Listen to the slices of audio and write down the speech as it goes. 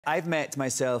I've met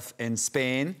myself in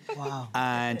Spain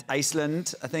and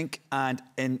Iceland, I think, and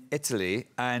in Italy.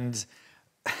 And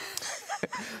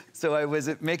so I was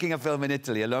making a film in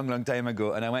Italy a long, long time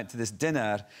ago, and I went to this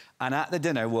dinner, and at the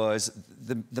dinner was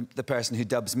the person who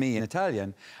dubs me in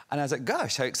Italian. And I was like,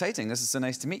 gosh, how exciting, this is so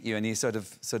nice to meet you. And he sort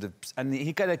of, and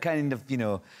he kind of, you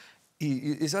know,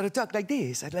 he sort of talked like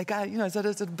this, like, you know, sort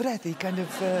of breathy kind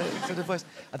of sort of voice.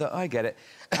 I thought, oh, I get it.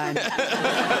 And,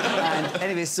 and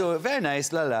anyway, so very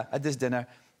nice, at this dinner.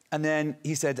 And then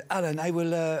he said, Alan, I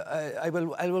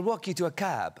will walk you to a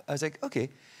cab. I was like, OK.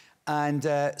 And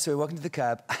so we walked into the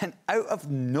cab, and out of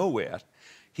nowhere,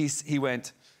 he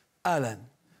went, Alan,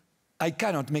 I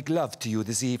cannot make love to you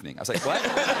this evening. I was like, what?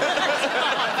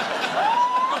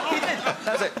 He did.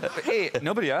 I was like, hey,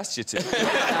 nobody asked you to. And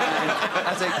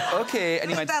I was like, OK.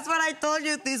 And he went... That's what I told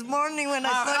you this morning when I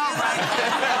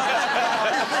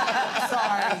saw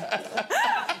you. Sorry.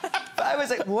 I was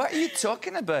like, what are you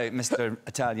talking about, Mr.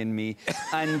 Italian me?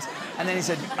 And then he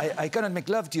said, I cannot make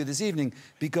love to you this evening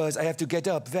because I have to get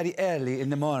up very early in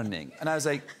the morning. And I was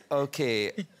like,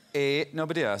 OK, A,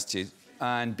 nobody asked you,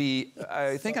 and B,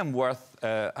 I think I'm worth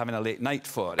having a late night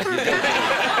for. If you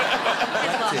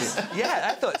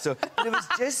yeah, I thought so. But it was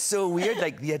just so weird,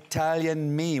 like the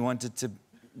Italian me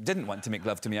didn't want to make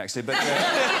love to me, actually, but...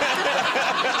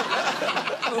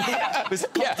 was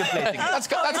contemplating. That's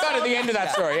kind of the end of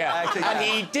that story, yeah. Actually, and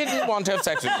he didn't want to have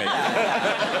sex with me.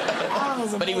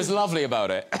 But he was lovely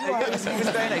about it. He was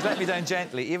very nice. He let me down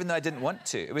gently, even though I didn't want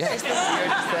to. It was just the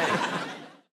weirdest thing.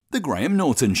 The Graham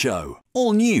Norton Show.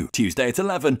 All new Tuesday at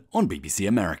 11 on BBC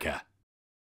America.